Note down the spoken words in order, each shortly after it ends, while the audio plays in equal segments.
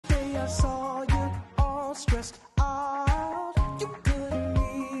saw you all stressed out. You couldn't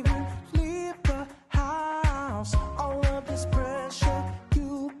even leave the house. All of this pressure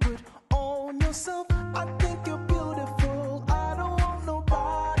you put on yourself. I think you're beautiful. I don't want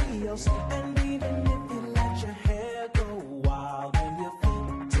nobody else. And even if you let your hair go wild and your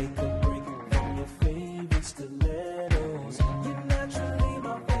feet take a break from your favorite stilettos, you're naturally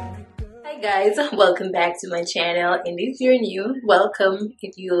my favorite girl. Hi guys, welcome back to my channel, and if you're new, welcome.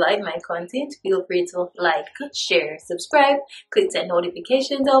 If you like my content, feel free to like, share, subscribe, click that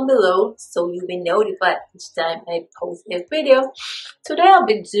notification down below so you'll be notified each time I post a video. Today I'll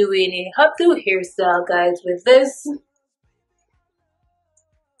be doing a Updo hairstyle, guys, with this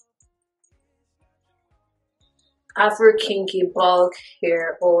Afro kinky bulk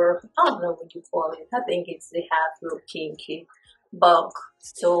hair, or I don't know what you call it. I think it's the Afro kinky bulk.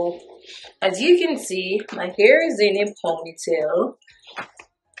 So as you can see, my hair is in a ponytail.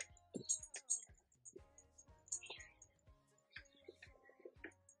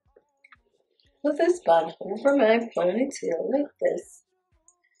 With this bun over my ponytail like this.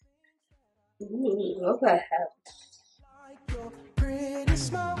 Ooh, look I have. Pretty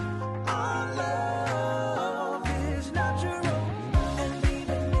small. Our love is natural. And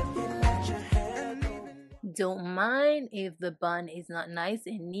even if you let your hair go. Don't mind if the bun is not nice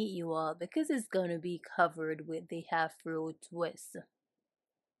and neat, you all, because it's gonna be covered with the Afro twist.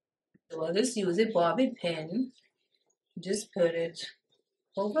 So I'll just use a bobby pin, just put it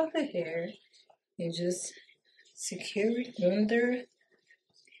over the hair and just secure it under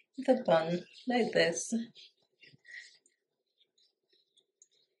the bun like this.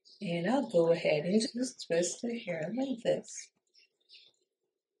 And I'll go ahead and just twist the hair like this.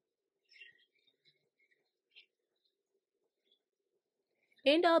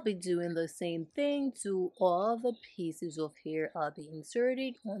 And I'll be doing the same thing to all the pieces of hair I'll be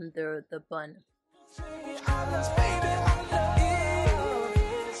inserting under the bun.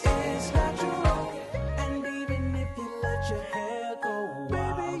 And even if you let your hair go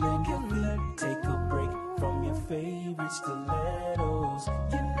wild and your feet take a break from your favorite stilettos,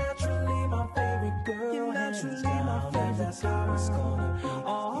 you're naturally my favorite girl. You're naturally my favorite. That's how it's gonna be.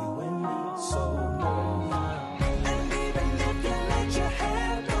 You and me, so no mind. And even if you let your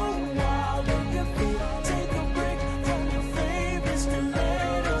hair go wild and your feet take a break from your favorite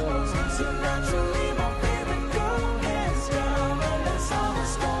stilettos, you're naturally my favorite girl. Hands down, and that's how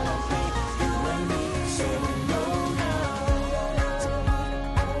it's gonna be. You and me, so no mind. To put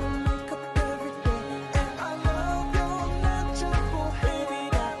on makeup every day, and I love your natural hair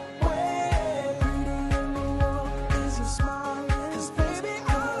that way. Pretty in the world is your smile, 'cause baby, I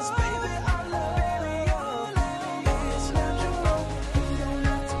love it's natural. You don't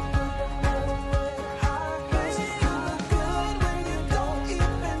have to put on high heels. You look good when you don't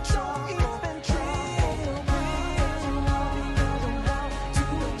even try. You don't have to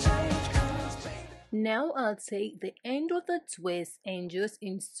change, 'cause baby. Now I'll take the end of the twist and just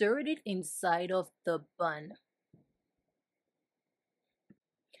insert it inside of the bun.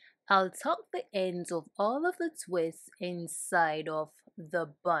 I'll tuck the ends of all of the twists inside of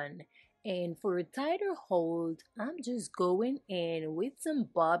the bun. And for a tighter hold, I'm just going in with some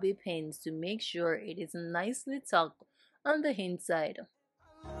bobby pins to make sure it is nicely tucked on the inside.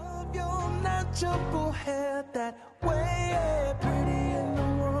 Love your natural hair that way. Pretty in the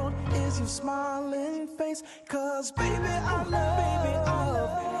world is your smiling face. 'Cause baby, I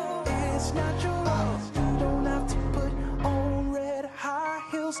love it's natural. You don't have to put on red high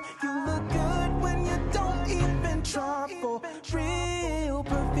heels. You look good when you don't even try. For real,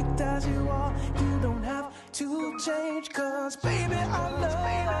 perfect as you are. You don't have to change. 'Cause baby, I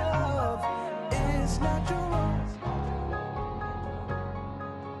love it's natural.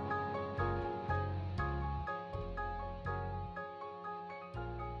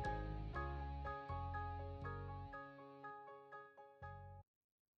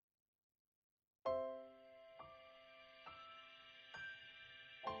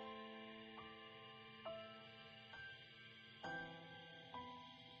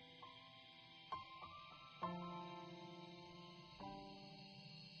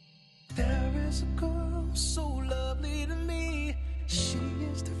 There is a girl so lovely to me. She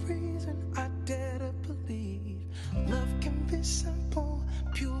is the reason I dare to believe love can be simple,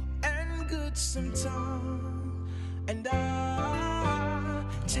 pure, and good sometimes. And I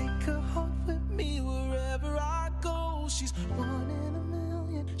take her heart with me wherever I go. She's one in a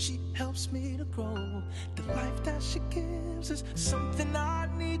million. She helps me to grow. The life that she gives is something I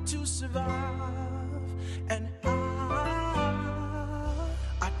need to survive. And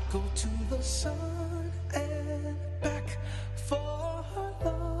I'd go to the sun and back for her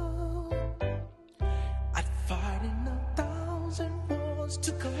love. worlds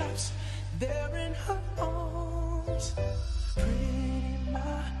to collapse there in her arms. Pretty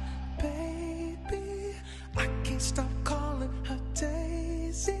my baby, I can't stop calling her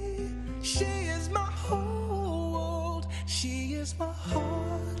Daisy. She is my whole world, she is my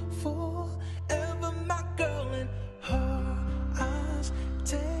heart forever, my girl. In her eyes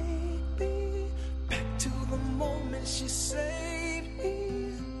take me back to the moment she saved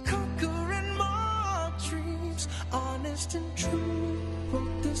me, conquering my dreams, honest and true.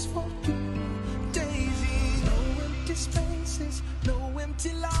 Wrote this for you, Daisy. No empty spaces, no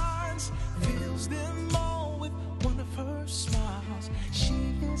empty lines, fills them all with one of her smiles.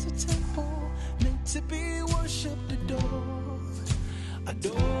 She is a temple meant to be worshipped, adored.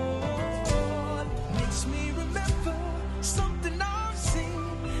 Makes me remember something I've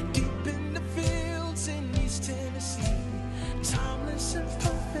seen deep in the fields in East Tennessee. Timeless and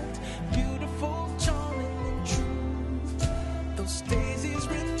perfect, beautiful, charming and true. Those daisies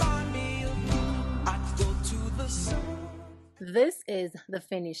remind me of you. I'd go to the sun. This is the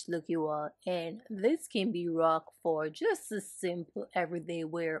finished look, you all, and this can be rocked for just a simple everyday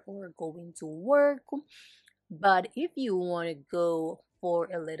wear or going to work. But if you want to go for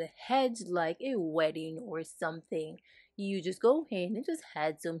a little hedge like a wedding or something, you just go ahead and just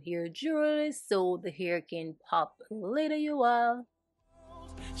add some hair jewelry so the hair can pop a little, you all.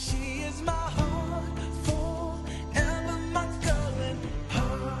 She is my heart forever, my girl. In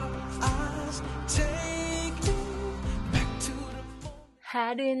her eyes take me back to the moment.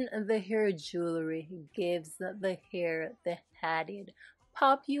 Adding the hair jewelry gives the hair the added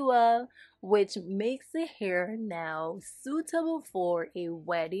pop, you all, which makes the hair now suitable for a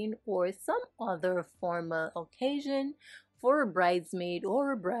wedding or some other formal occasion. For a bridesmaid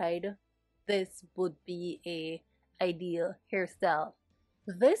or a bride, this would be a ideal hairstyle.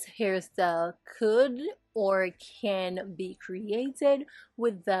 This hairstyle could or can be created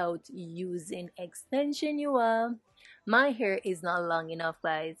without using extension, you all. My hair is not long enough,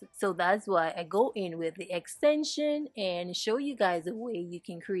 guys, so that's why I go in with the extension and show you guys a way you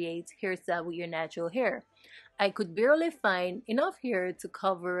can create hairstyle with your natural hair. I could barely find enough hair to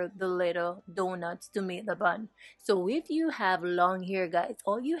cover the little donuts to make the bun. So if you have long hair, guys,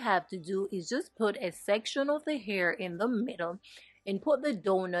 all you have to do is just put a section of the hair in the middle and put the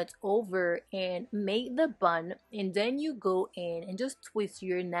donut over and make the bun, and then you go in and just twist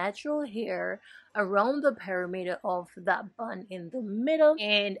your natural hair around the perimeter of that bun in the middle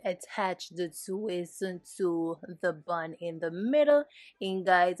and attach the twist to the bun in the middle. And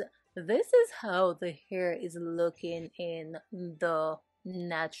guys, this is how the hair is looking in the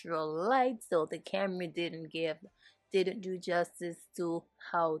natural light, so the camera didn't do justice to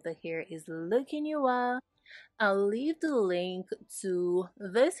how the hair is looking, you all. I'll leave the link to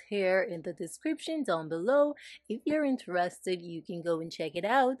this hair in the description down below. If you're interested, you can go and check it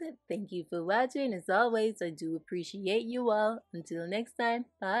out. Thank you for watching. As always, I do appreciate you all. Until next time,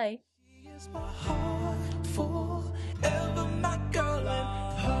 bye. She is my heart forever, my girl.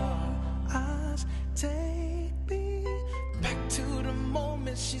 And her eyes take me back to the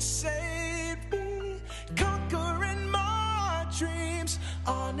moment she saved me, conquering my dreams,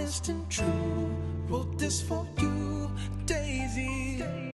 honest and true. Wrote this for you, Daisy.